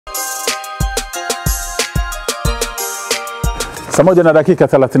Saa moja na dakika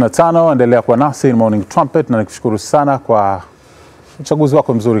 35, endelea kwa nasi Morning Trumpet, na nikushukuru sana kwa uchaguzi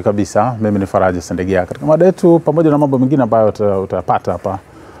wako mzuri kabisa. Mimi ni Faraja Sendegea. Katika mada yetu pamoja na mambo mengine ambayo utapata hapa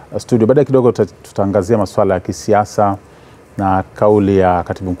studio, baadaye kidogo tutaangazia masuala ya kisiasa na kauli ya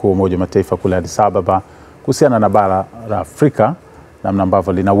Katibu Mkuu wa Umoja wa Mataifa kule Addis Ababa kuhusiana na bara la Afrika, namna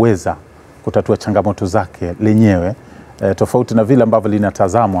ambavyo linaweza kutatua changamoto zake lenyewe, tofauti na vile ambavyo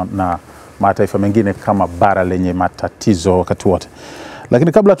linatazamwa na mataifa mengine kama bara lenye matatizo wakati wote.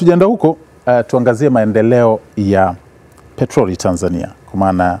 Lakini kabla tujaenda huko, tuangazie maendeleo ya Petroli Tanzania. Kwa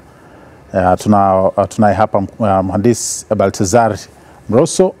maana tunaye hapa Mhandisi Baltazar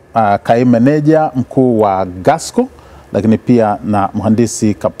Mroso, kaimu meneja mkuu wa Gasco, lakini pia na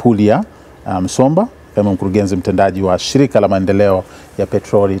Mhandisi Kapuulya Musomba, kaimu mkurugenzi mtendaji wa Shirika la Maendeleo ya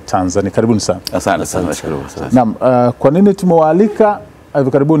Petroli Tanzania. Karibuni sana. Asante sana. Naam, kwa nini tumewaalika?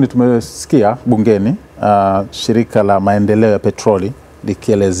 Hivi karibuni tumesikia bungeni Shirika la Maendeleo ya Petroli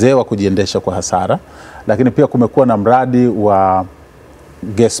likielezewa kujiendesha kwa hasara, lakini pia kumekuwa na mradi wa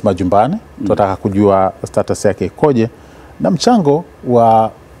gesi majumbani. Tunataka kujua status yake ikoje na mchango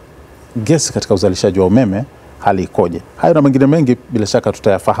wa gesi katika uzalishaji wa umeme hali ikoje. Hayo na mengine mengi bila shaka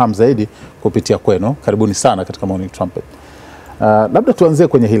tutayafahamu zaidi kupitia kwenu. Karibuni sana katika Morning Trumpet. Labda tuanzie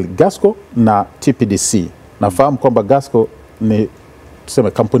kwenye hili Gasco na TPDC. Nafahamu kwamba Gasco ni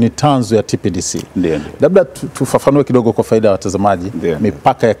tuseme kampuni tanzu ya TPDC. Ndiyo. Labda tufafanue kidogo kwa faida ya watazamaji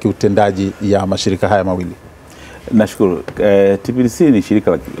mipaka ya kiutendaji ya mashirika haya mawili. Nashukuru. TPDC ni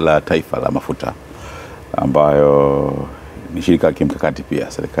shirika la taifa la mafuta ambayo ni shirika la kimkakati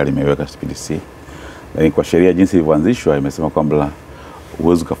pia. Serikali imeweka TPDC. Lakini kwa sheria jinsi ilivyoanzishwa imesema kwamba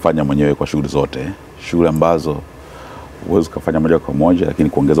uwezo kufanya mwenyewe kwa shughuli zote. Shughuli ambazo uwezo kufanya moja kwa moja, lakini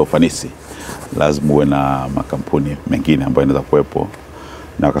kuongeza ufanisi lazima uwe na makampuni mengine ambayo yanaweza kuwepo.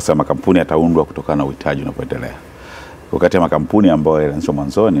 Na wakasema makampuni yataundwa kutokana na uhitaji unapoendelea. Wakati ya makampuni ambayo yalianzishwa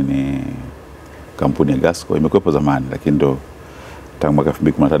mwanzoni ni kampuni ya Gasco, imekuwepo zamani, lakini ndo tangu mwaka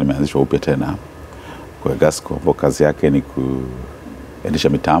 2015 imeanzishwa upya tena. Kwa Gasco ambayo kazi yake ni kuendesha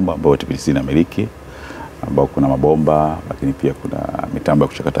mitambo ambayo TPDC inamiliki, ambao kuna mabomba, lakini pia kuna mitambo ya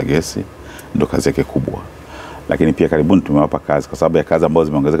kuchakata gesi, ndo kazi yake kubwa. Lakini pia karibuni tumewapa kazi, kwa sababu ya kazi ambazo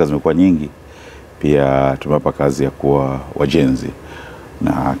zimeongezeka zimekuwa nyingi, pia tumewapa kazi ya kuwa wajenzi.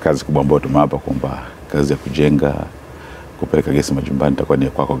 Na kazi kubwa ambayo tumewapa kwamba kazi ya kujenga, kupeleka gesi majumbani itakuwa ni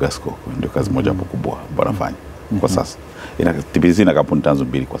kwako Gasco. Ndio kazi moja hapo kubwa ambayo anafanya kwa sasa. Ina TPDC na kampuni tanzu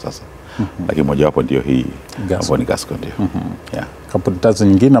mbili kwa sasa. Lakini moja wapo ndio hii ambayo ni Gasco ndio. Kampuni tanzu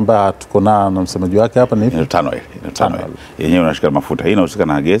nyingine ambayo tuko na msemaji wake hapa ni ipi? Tano. Yenyewe unashika mafuta. Hii inahusika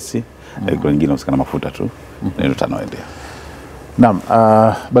na gesi, na nyingine inahusika na mafuta tu. Ndio Tano ndio. Naam,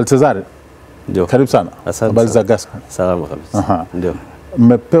 Baltazar. Ndio. Karibu sana. Habari za Gasco? Salama kabisa. Ndio.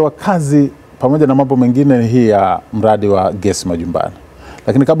 Mmepewa kazi pamoja na mambo mengine hii ya mradi wa gesi majumbani.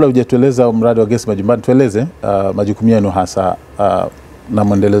 Lakini kabla hujatueleza mradi wa gesi majumbani, tueleze majukumu yenu hasa na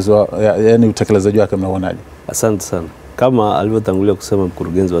mwendelezo, yaani utekelezaji wake mnaonaje? Asante sana. Kama alivyotangulia kusema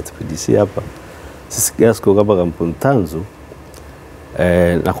mkurugenzi wa TPDC hapa, sisi Gasco kama kampuni tanzu,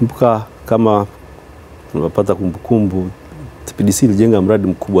 nakumbuka kama tunapata kumbukumbu, TPDC ilijenga mradi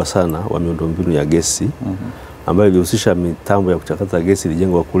mkubwa sana wa miundombinu ya gesi ambayo ilihusisha mitambo ya kuchakata gesi.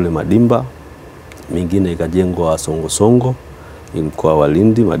 Ilijengwa kule Madimba, mingine ikajengwa Songo mkoa wa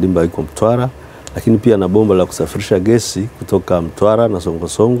Lindi, Madimba iko Mtwara, lakini pia na bomba la kusafirisha gesi kutoka Mtwara na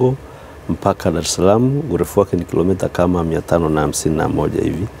Songo mpaka Dar es Salaam. Urefu wake ni kilomita kama 551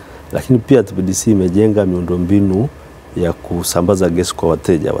 hivi. Lakini pia TPDC imejenga miundombinu ya kusambaza gesi kwa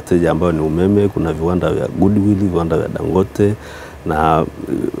wateja ambao ni umeme. Kuna viwanda vya Goodwill, viwanda vya Dangote na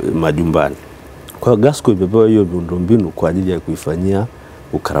majumbani. Kwa Gasco imepewa hiyo miundombinu kwa ajili ya kuifanyia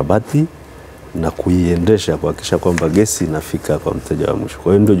ukarabati na kuiendesha, kuhakikisha kwamba gesi inafika kwa mteja wa mwisho.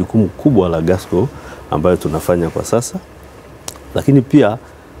 Kwa hiyo ndio jukumu kubwa la Gasco ambayo tunafanya kwa sasa. Lakini pia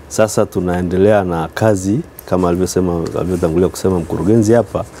sasa tunaendelea na kazi kama alivyotangulia kusema mkurugenzi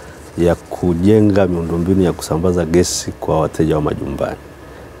hapa, ya kujenga miundombinu ya kusambaza gesi kwa wateja wa majumbani.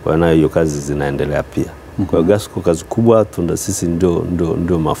 Kwa hiyo hiyo kazi zinaendelea pia. Kwa hiyo Gasco kazi kubwa, sisi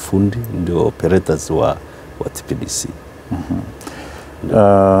ndio mafundi, ndio operators wa TPDC.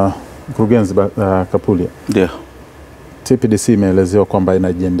 Mkurugenzi Kapuulya. Ndio. TPDC imeelezewa kwamba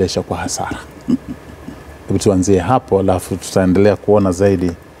inajiendesha kwa hasara. Hebu tuanzie hapo, alafu tutaendelea kuona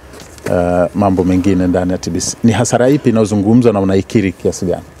zaidi mambo mengine ndani ya TPDC. Ni hasara ipi inayozungumzwa na unaikiri kiasi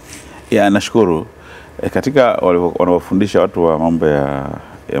gani? Nashukuru. Katika wanawafundisha watu wa mambo ya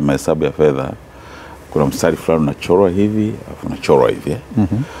mahesabu ya fedha, kuna mstari fulani unachorwa hivi, alafu unachorwa hivi.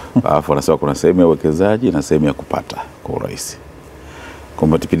 Alafu wanasema kuna sehemu ya uwekezaji na sehemu ya kupata kwa urahisi.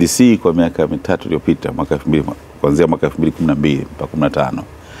 kwamba TPDC kwa miaka mitatu iliyopita, kuanzia mwaka 2012 mpaka 15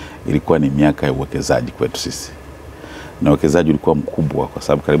 ilikuwa ni miaka ya uwekezaji kwetu sisi, na uwekezaji ulikuwa mkubwa kwa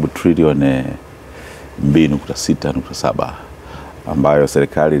sababu karibu trilioni 2.6.7 ambayo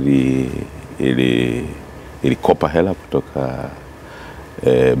serikali ilikopa hela kutoka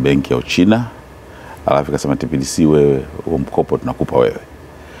benki ya Uchina, alafu ikasema TPDC, wewe huo mkopo tunakupa wewe.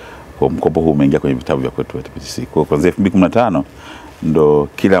 Kwa mkopo huu umeingia kwenye vitabu vya kwetu wa TPDC. Kwa kuanzia 2015 ndo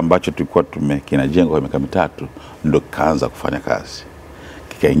kile ambacho tulikuwa kinajengwa kwa miaka mitatu ndo kaanza kufanya kazi,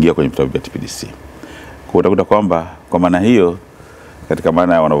 kikaingia kwenye vitabu vya TPDC. Kwa utakuta kwamba kwa maana hiyo, katika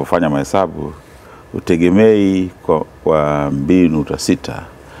maana ya wanavyofanya mahesabu, utegemei kwa 2.6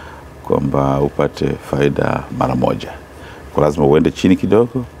 kwamba upate faida mara moja. Kwa lazima uende chini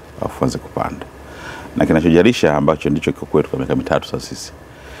kidogo afu anze kupanda. Na kinachojalisha ambacho ndicho kiko kwetu kwa miaka mitatu sasa sisi,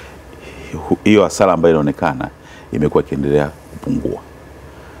 hiyo hasara ambayo inaonekana imekuwa ikiendelea kupungua.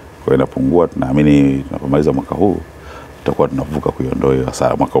 Kwa hiyo inapungua, tunaamini tunapomaliza mwaka huu tutakuwa tunavuka kuiondoa hiyo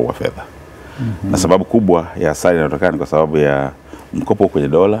hasara mwaka huu wa fedha. Na sababu kubwa ya hasara inatokana kwa sababu ya mkopo kwenye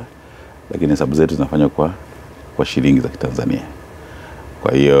dola, lakini hesabu zetu zinafanywa kwa shilingi za Kitanzania.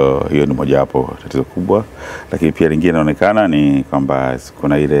 Kwa hiyo ni moja wapo tatizo kubwa, lakini pia lingine inaonekana ni kwamba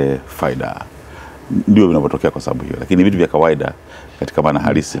kuna ile faida ndio vinapotokea kwa sababu hiyo, lakini vitu vya kawaida katika maana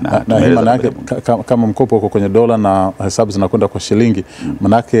halisi na maana yake kama mkopo uko kwenye dola na hesabu zinakwenda kwa shilingi,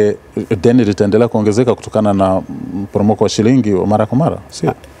 maana yake deni litaendelea kuongezeka kutokana na mporomoko wa shilingi mara kwa mara,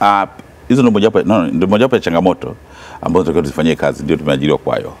 sio? Hizo ndio moja wapo ya changamoto ambazo tunataka tuzifanyie kazi, ndio tumeajiriwa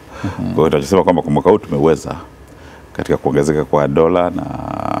kwayo. Kwa hiyo tunasema kwamba kwa mwaka huu tumeweza katika kuongezeka kwa dola na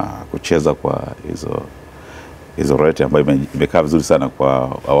kucheza kwa hizo rate ambayo imekaa vizuri sana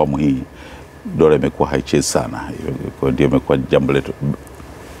kwa awamu hii. Dola imekuwa haichezi sana, kwa ndio imekuwa jambo letu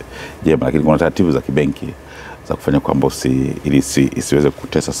jema, lakini kuna taratibu za kibenki za kufanya kwamba isiweze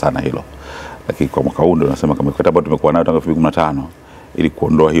kutesa sana hilo. Lakini kwa mwaka huu ndio nasema kama mkataba ambao tumekuwa nayo tangu 2015 ili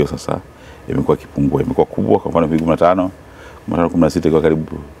kuondoa hiyo, sasa imekuwa kipungua, imekuwa kubwa. Kwa mfano 2015 16 kwa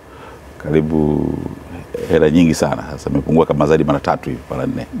karibu hela nyingi sana, sasa imepungua kama zaidi mara 3 hivi mara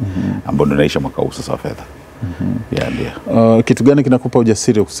 4, ambao ndio naisha mwaka huu sasa wa fedha. Ndio. Kitu gani kinakupa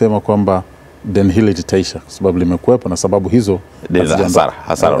ujasiri wa kusema kwamba deni hili litaisha? Kwa sababu limekuwepo na sababu hizo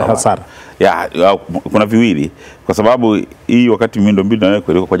hasara. Kuna viwili, kwa sababu hii wakati miundombinu nayo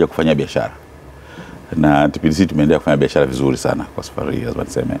ilikuwa kwa ajili ya kufanya biashara, na TPDC tumeendelea kufanya biashara vizuri sana kwa safari hii, lazima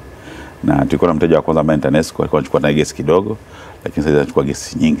niseme. Na tulikuwa na mteja wa kwanza ambaye TANESCO alikuwa anachukua na gesi kidogo, lakini sasa anachukua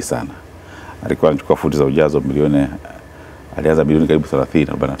gesi nyingi sana. Alikuwa anachukua futi za ujazo milioni, alianza milioni karibu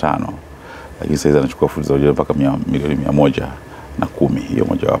 30-45, lakini sasa anachukua futi za ujazo mpaka milioni 110. Hiyo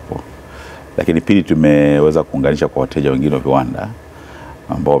moja wapo. Lakini pili, tumeweza kuunganisha kwa wateja wengine wa viwanda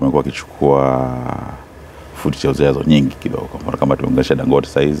ambao wamekuwa wakichukua futi za ujazo nyingi kidogo. Kwa mfano kama tumeunganisha Dangote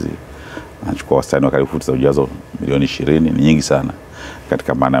sasa hizi anachukua wastani wa karibu futi za ujazo milioni 20, ni nyingi sana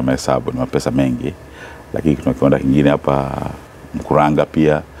katika maana ya mahesabu, ni mapesa mengi. Lakini kuna kiwanda kingine hapa Mkuranga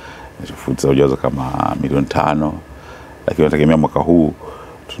pia futi za ujazo kama milioni 5, lakini tunategemea mwaka huu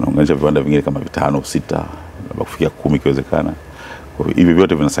tunaunganisha viwanda vingine kama 5 au 6 na kufikia 10 ikiwezekana. Kwa hivi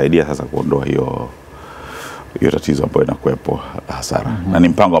vyote vinasaidia sasa kuondoa hiyo tatizo ambayo inakuwepo hasara. Na ni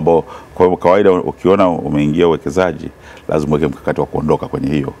mpango ambao kwa kawaida ukiona umeingia uwekezaji lazima uweke mkakati wa kuondoka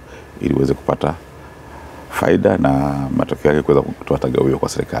kwenye hiyo ili uweze kupata faida na matokeo yake kuweza kutoa tagawio kwa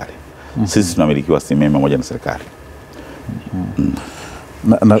serikali. Sisi tunamilikiwa 100% na serikali.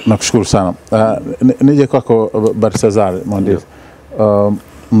 Nakushukuru sana. Nije kwako Barisazar Mhandisi.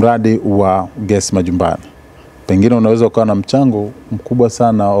 Mradi wa gesi majumbani, pengine unaweza ukawa na mchango mkubwa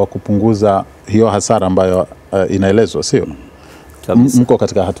sana wa kupunguza hiyo hasara ambayo inaelezwa, sio? Mko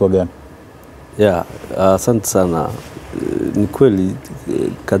katika hatua gani? Asante sana. Ni kweli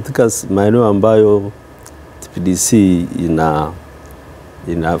katika maeneo ambayo TPDC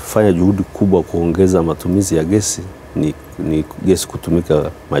inafanya juhudi kubwa kuongeza matumizi ya gesi ni gesi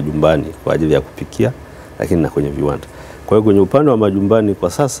kutumika majumbani kwa ajili ya kupikia, lakini na kwenye viwanda. Kwa hiyo kwenye upande wa majumbani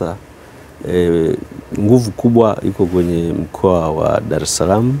kwa sasa nguvu kubwa iko kwenye mkoa wa Dar es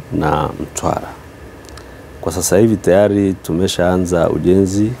Salaam na Mtwara. Kwa sasa hivi tayari tumeshaanza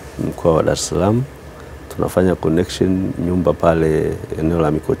ujenzi mkoa wa Dar es Salaam. Tunafanya connection nyumba pale eneo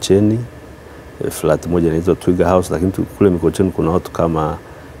la Mikocheni, flat moja inaitwa Twiga House, lakini kule Mikocheni kuna watu kama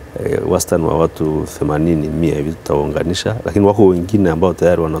wastani wa watu 80-100 hivi tutaunganisha, lakini wako wengine ambao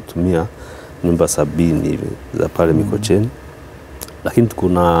tayari wanatumia nyumba 70 hivi za pale Mikocheni. Lakini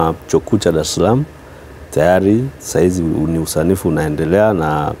kuna chuo kikuu cha Dar es Salaam tayari saizi ni usanifu unaendelea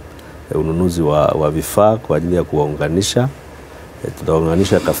na ununuzi wa vifaa kwa ajili ya kuwaunganisha.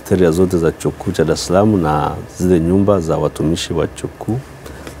 Tutaunganisha kafeteria zote za chuo kikuu cha Dar es Salaam na zile nyumba za watumishi wa chuo kikuu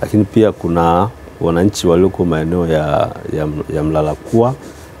lakini pia kuna wananchi walioko maeneo ya Mlalakuwa,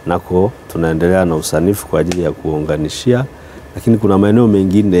 nako tunaendelea na usanifu kwa ajili ya kuunganishia, lakini kuna maeneo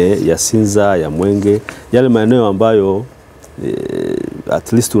mengine ya Sinza, ya Mwenge, yale maeneo ambayo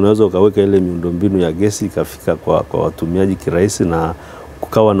at least unaweza ukaweka ile miundombinu ya gesi ikafika kwa watumiaji kirahisi na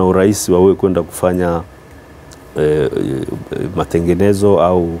kukawa na urahisi wawe kwenda kufanya matengenezo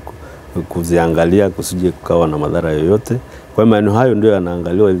au kuziangalia kusije kukawa na madhara yoyote. Kwa maeneo hayo ndio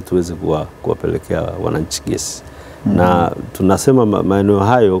yanaangaliwa ili tuweze kuwapelekea wananchi gesi. Na tunasema maeneo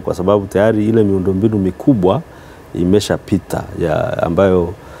hayo kwa sababu tayari ile miundombinu mikubwa imeshapita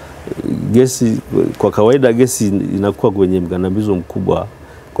ambayo gesi kwa kawaida gesi inakuwa kwenye mgandamizo mkubwa,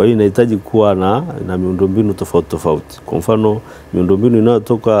 kwa hiyo inahitaji kuwa na miundombinu tofauti. Kwa mfano miundombinu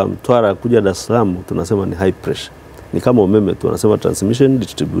inayotoka Mtwara kuja Dar es Salaam tunasema ni high pressure, ni kama umeme tu, tunasema transmission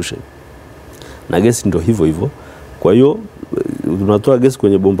distribution, na gesi ndio hivyo. Kwa hiyo tunatoa gesi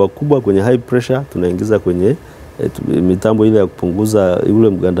kwenye bomba kubwa kwenye high pressure, tunaingiza kwenye mitambo ile ya kupunguza ule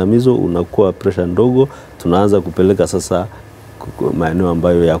mgandamizo, unakuwa pressure ndogo, tunaanza kupeleka sasa maeneo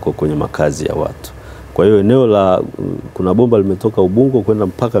ambayo yako kwenye makazi ya watu. Kwa hiyo eneo kuna bomba limetoka Ubungo kwenda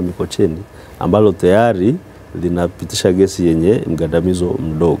mpaka Mikocheni ambalo tayari linapitisha gesi yenye mgandamizo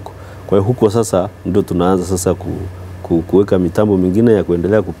mdogo. Kwa hiyo huko sasa ndio tunaanza sasa kuweka mitambo mingine ya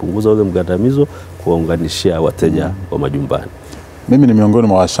kuendelea kupunguza ule mgandamizo, kuwaunganishia wateja wa majumbani. Mimi ni miongoni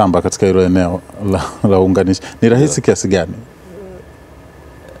mwa washamba katika hilo eneo la uunganishi. Ni rahisi kiasi gani?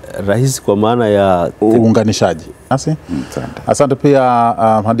 Rahisi kwa maana ya uunganishaji. Asante pia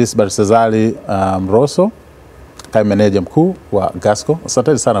Mhandisi Barisazali Mroso, kaimu meneja mkuu wa Gasco.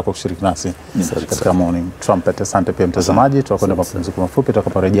 Asante sana kwa kushiriki nasi katika Morning Trumpet. Asante pia mtazamaji, tutakwenda mapumziko mafupi,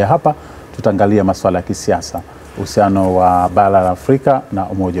 tutakaporejea hapa tutaangalia masuala ya kisiasa, uhusiano wa bara la Afrika na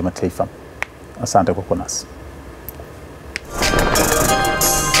Umoja wa Mataifa. Asante kwa kuwa nasi.